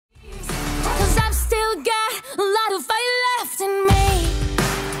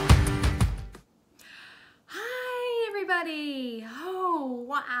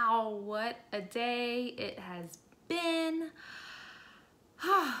Wow, what a day it has been.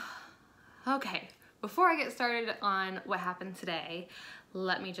 Okay, before I get started on what happened today,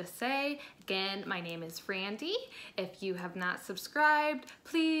 let me just say, again, my name is Randy. If you have not subscribed,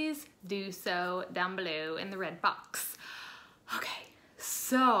 please do so down below in the red box. Okay,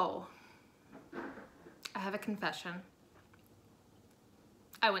 so I have a confession.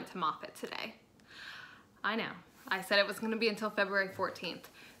 I went to Moffitt today. I know, I said it was gonna be until February 14th.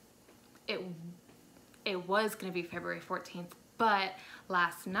 It was gonna be February 14th, but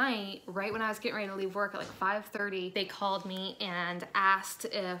last night, right when I was getting ready to leave work at like 5:30, they called me and asked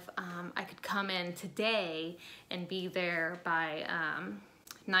if I could come in today and be there by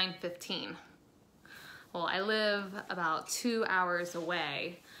 9:15. Well, I live about 2 hours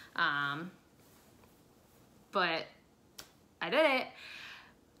away, but I did it.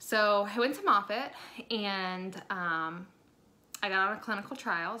 So I went to Moffitt and I got on a clinical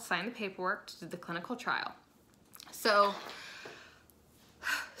trial, signed the paperwork to do the clinical trial. So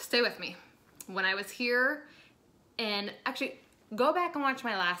stay with me. When I was here, and actually go back and watch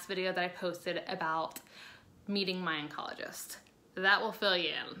my last video that I posted about meeting my oncologist. That will fill you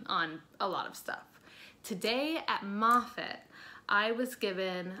in on a lot of stuff. Today at Moffitt, I was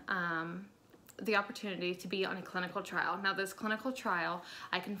given the opportunity to be on a clinical trial. Now this clinical trial,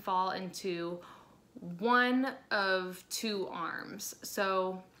 I can fall into one of two arms.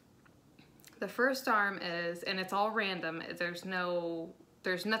 So the first arm is, and it's all random, there's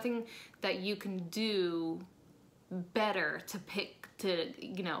nothing that you can do better to pick to,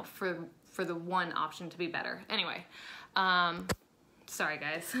 you know, for the one option to be better. Anyway, sorry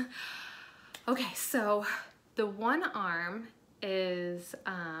guys. Okay, so the one arm is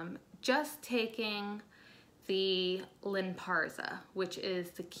just taking the Lynparza, which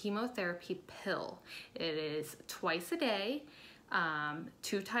is the chemotherapy pill. It is twice a day,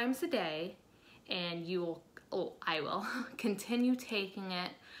 2 times a day, and I will continue taking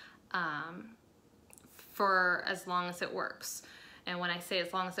it for as long as it works. And when I say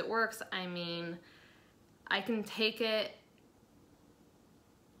as long as it works, I mean I can take it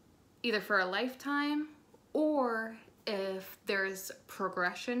either for a lifetime, or if there's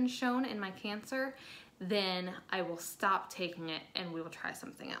progression shown in my cancer, then I will stop taking it and we will try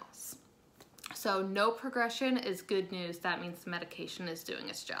something else. So no progression is good news. That means the medication is doing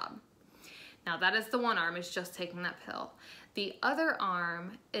its job. Now that is the one arm, is just taking that pill. The other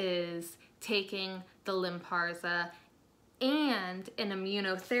arm is taking the Lynparza and an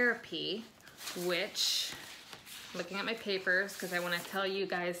immunotherapy, which, looking at my papers, because I want to tell you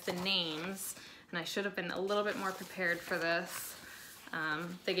guys the names, and I should have been a little bit more prepared for this.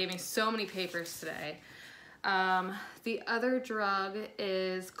 They gave me so many papers today. The other drug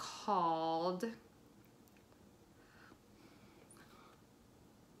is called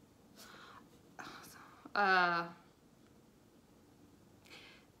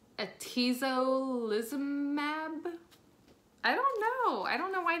atezolizumab. I don't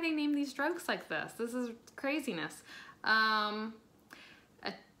know why they name these drugs like this. This is craziness.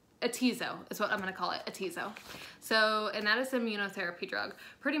 Atezo is what I'm gonna call it, atezo. So, and that is an immunotherapy drug.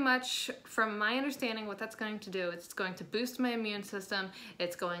 Pretty much, from my understanding, what that's going to do, it's going to boost my immune system.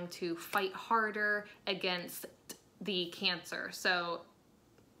 It's going to fight harder against the cancer. So,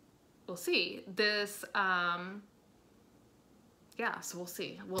 we'll see. This, yeah, so we'll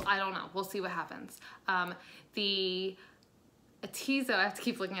see. Well, I don't know. We'll see what happens. The atezo, I have to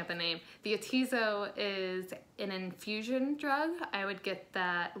keep looking at the name. The atezo is an infusion drug. I would get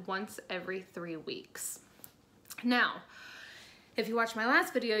that once every 3 weeks. Now, if you watched my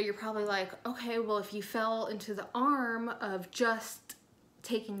last video, you're probably like, okay, well, if you fell into the arm of just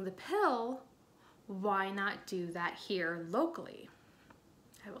taking the pill, why not do that here locally?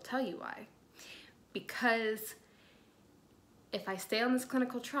 I will tell you why. Because if I stay on this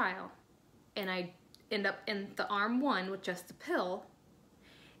clinical trial and I end up in the arm 1 with just the pill,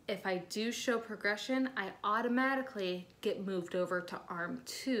 if I do show progression, I automatically get moved over to arm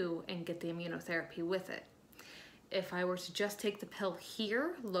 2 and get the immunotherapy with it. If I were to just take the pill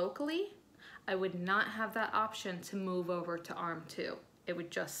here locally, I would not have that option to move over to arm 2. It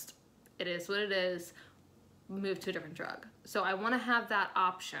would just, it is what it is, move to a different drug. So I want to have that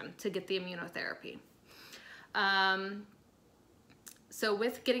option to get the immunotherapy. So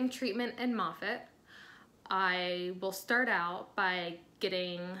with getting treatment in Moffitt, I will start out by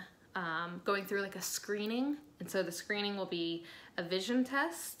getting, going through like a screening. And so the screening will be a vision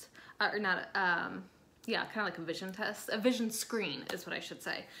test, or not, yeah, kind of like a vision test. A vision screen is what I should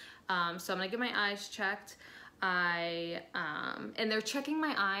say. So I'm gonna get my eyes checked. And they're checking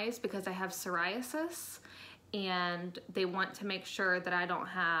my eyes because I have psoriasis and they want to make sure that I don't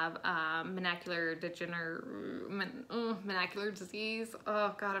have macular disease.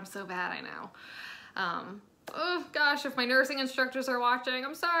 Oh God, I'm so bad, I know. Oh gosh, if my nursing instructors are watching,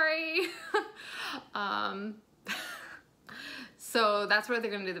 I'm sorry. So that's where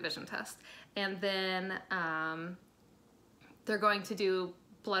they're gonna do the vision test. And then they're going to do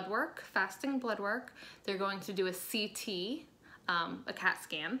blood work, fasting blood work. They're going to do a CT, a CAT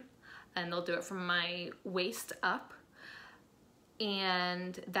scan, and they'll do it from my waist up.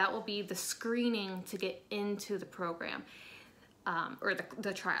 And that will be the screening to get into the program, or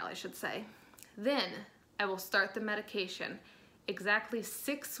the trial, I should say. Then I will start the medication. Exactly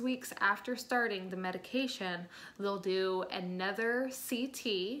 6 weeks after starting the medication, they'll do another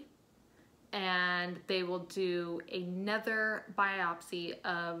CT, and they will do another biopsy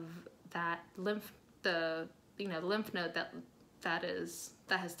of that lymph node that has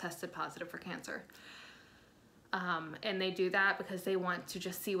tested positive for cancer. And they do that because they want to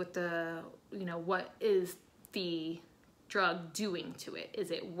just see what what is the drug doing to it.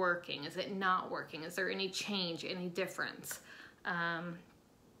 Is it working? Is it not working? Is there any change, any difference?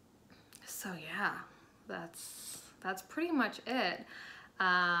 So yeah, that's pretty much it.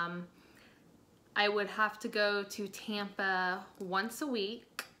 I would have to go to Tampa once a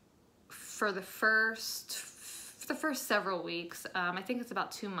week for the first several weeks. I think it's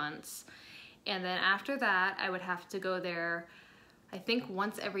about 2 months. And then after that, I would have to go there, I think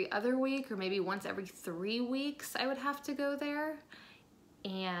once every other week, or maybe once every 3 weeks I would have to go there.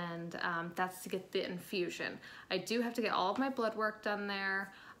 And that's to get the infusion. I do have to get all of my blood work done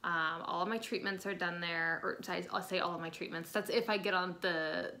there. All of my treatments are done there, or I'll say all of my treatments. That's if I get on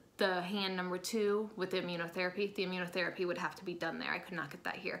the hand number 2 with the immunotherapy. The immunotherapy would have to be done there. I could not get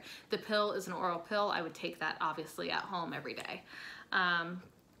that here. The pill is an oral pill. I would take that obviously at home every day.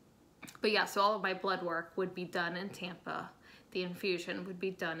 But yeah, so all of my blood work would be done in Tampa. The infusion would be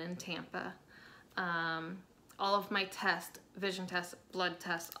done in Tampa. All of my tests, vision tests, blood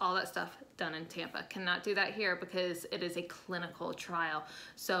tests, all that stuff done in Tampa. Cannot do that here because it is a clinical trial.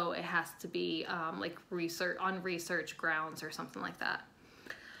 So it has to be like research grounds or something like that.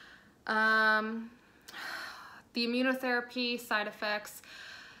 The immunotherapy side effects,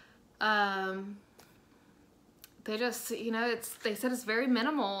 they just, they said it's very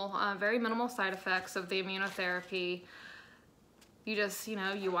minimal side effects of the immunotherapy. You just,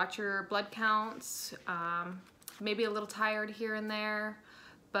 you watch your blood counts, maybe a little tired here and there,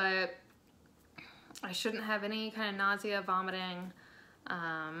 but I shouldn't have any kind of nausea, vomiting.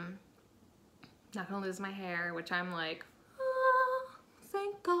 Not gonna lose my hair, which I'm like, oh,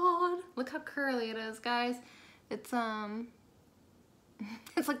 thank God. Look how curly it is, guys. It's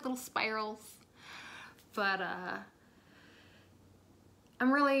it's like little spirals. But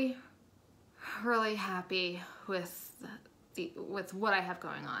I'm really, really happy with what I have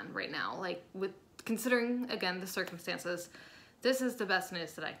going on right now. Like, considering again the circumstances, this is the best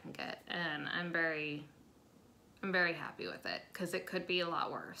news that I can get, and I'm very happy with it because it could be a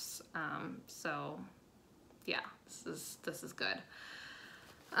lot worse. So yeah, this is good.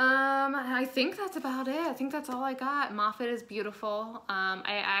 I think that's about it. I think that's all I got. Moffitt is beautiful.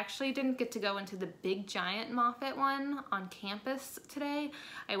 I actually didn't get to go into the big giant Moffitt one on campus today.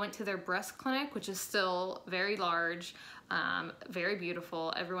 I went to their breast clinic, which is still very large, very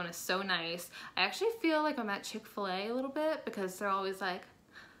beautiful. Everyone is so nice. I actually feel like I'm at Chick-fil-A a little bit because they're always like,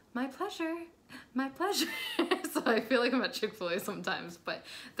 my pleasure, my pleasure. So I feel like I'm at Chick-fil-A sometimes, but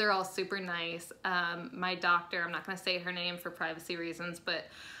they're all super nice. My doctor, I'm not gonna say her name for privacy reasons, but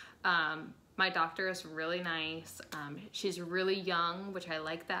my doctor is really nice. She's really young, which I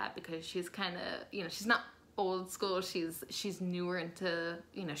like that because she's kind of, she's not old school. She's newer into,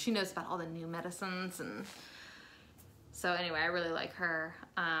 she knows about all the new medicines, and so anyway, I really like her.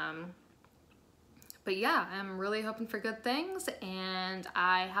 But yeah, I'm really hoping for good things, and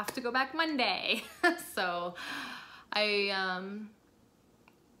I have to go back Monday. So like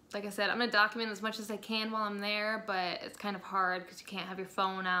I said, I'm gonna document as much as I can while I'm there, but it's kind of hard because you can't have your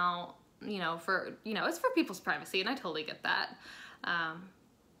phone out, it's for people's privacy, and I totally get that.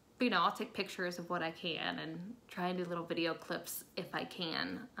 But I'll take pictures of what I can and try and do little video clips if I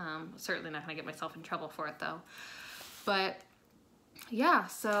can. Certainly not gonna get myself in trouble for it though. But yeah,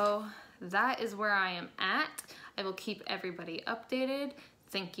 so that is where I am at. I will keep everybody updated.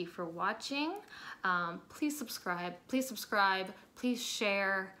 Thank you for watching. Please subscribe, please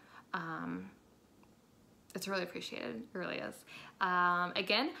share. It's really appreciated, it really is.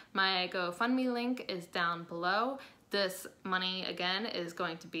 Again, my GoFundMe link is down below. This money, again, is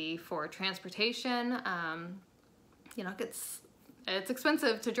going to be for transportation. It's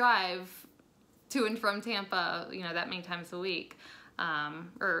expensive to drive to and from Tampa, you know, that many times a week,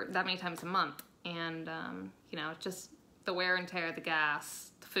 or that many times a month. And, you know, just the wear and tear, the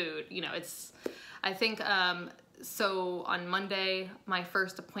gas, the food, you know, it's, I think, so on Monday, my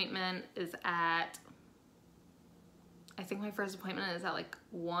first appointment is at, I think my first appointment is at like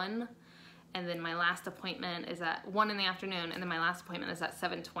 1, and then my last appointment is at 1 in the afternoon, and then my last appointment is at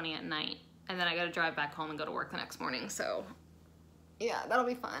 7:20 at night, and then I gotta drive back home and go to work the next morning, so yeah, that'll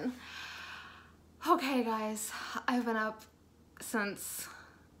be fun. Okay guys, I've been up since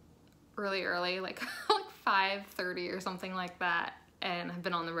really early, like 5:30 or something like that, and I've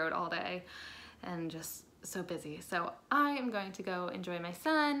been on the road all day and just so busy. So I am going to go enjoy my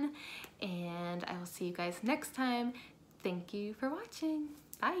son, and I will see you guys next time. Thank you for watching.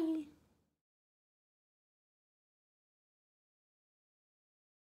 Bye.